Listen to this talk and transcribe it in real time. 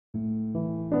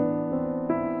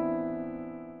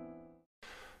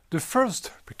The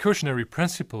first precautionary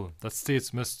principle that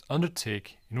states must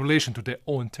undertake in relation to their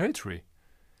own territory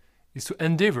is to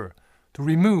endeavor to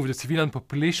remove the civilian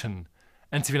population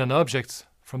and civilian objects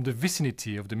from the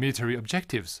vicinity of the military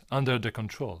objectives under their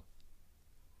control.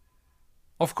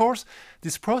 Of course,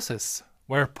 this process,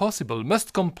 where possible,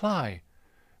 must comply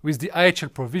with the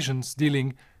IHL provisions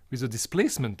dealing with the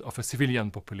displacement of a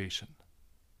civilian population.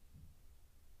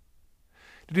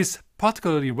 It is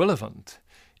particularly relevant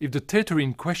if the territory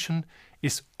in question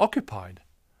is occupied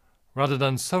rather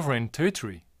than sovereign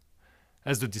territory,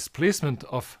 as the displacement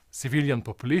of civilian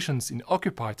populations in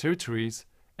occupied territories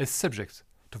is subject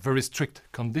to very strict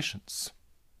conditions.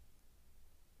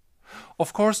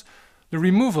 Of course, the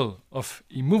removal of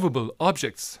immovable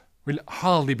objects will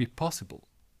hardly be possible.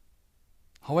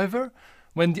 However,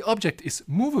 when the object is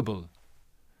movable,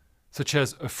 such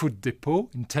as a food depot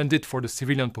intended for the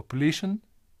civilian population,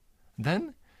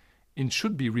 then it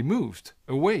should be removed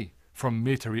away from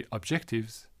military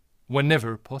objectives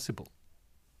whenever possible.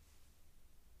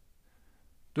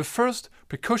 The first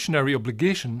precautionary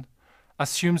obligation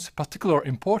assumes particular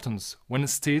importance when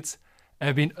states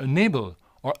have been unable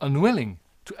or unwilling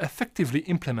to effectively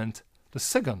implement the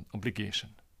second obligation,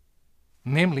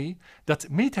 namely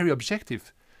that military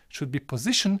objectives should be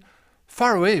positioned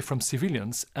far away from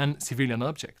civilians and civilian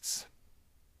objects.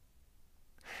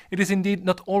 It is indeed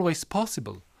not always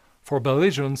possible for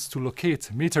belligerents to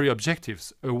locate military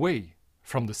objectives away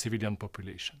from the civilian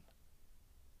population.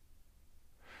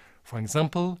 For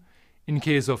example, in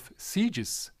case of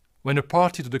sieges, when a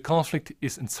party to the conflict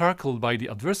is encircled by the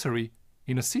adversary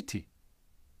in a city,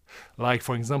 like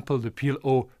for example the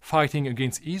PLO fighting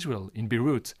against Israel in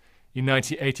Beirut in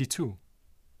 1982,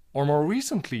 or more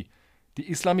recently the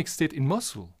Islamic State in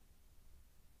Mosul.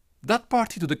 That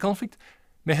party to the conflict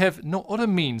may have no other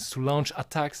means to launch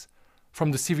attacks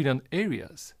from the civilian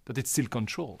areas that it still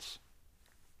controls.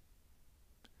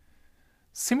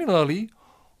 Similarly,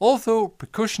 although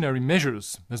precautionary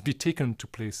measures must be taken to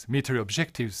place military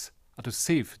objectives at a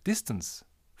safe distance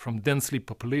from densely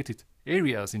populated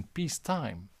areas in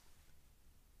peacetime,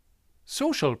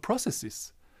 social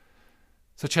processes,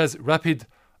 such as rapid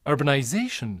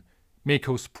urbanization, may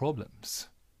cause problems.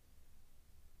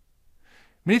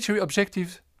 Military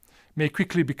objectives may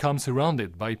quickly become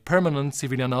surrounded by permanent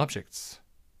civilian objects.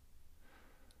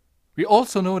 We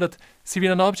also know that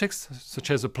civilian objects,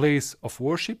 such as a place of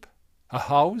worship, a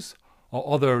house,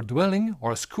 or other dwelling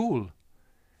or a school,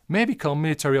 may become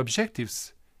military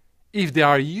objectives if they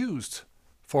are used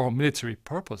for military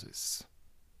purposes.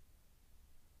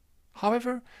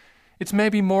 However, it may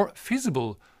be more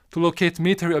feasible to locate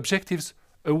military objectives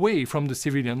away from the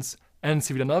civilians and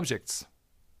civilian objects,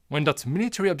 when that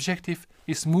military objective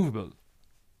is movable.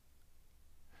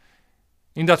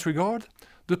 In that regard,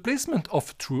 the placement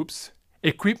of troops,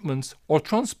 equipment, or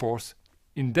transports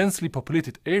in densely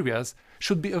populated areas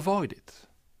should be avoided.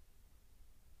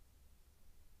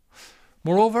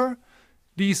 Moreover,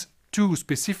 these two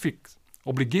specific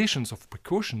obligations of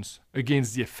precautions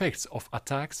against the effects of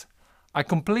attacks are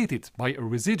completed by a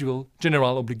residual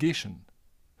general obligation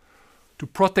to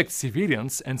protect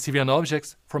civilians and civilian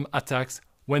objects from attacks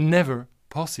whenever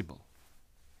possible.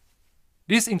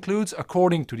 This includes,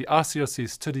 according to the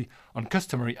RCRC's study on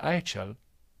customary IHL,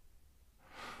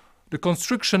 the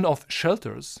construction of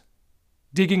shelters,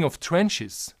 digging of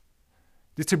trenches,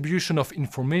 distribution of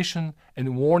information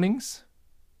and warnings,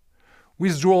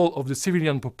 withdrawal of the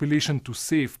civilian population to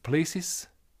safe places,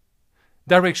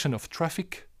 direction of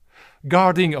traffic,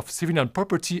 guarding of civilian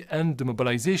property, and the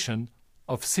mobilization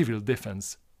of civil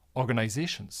defense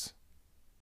organizations.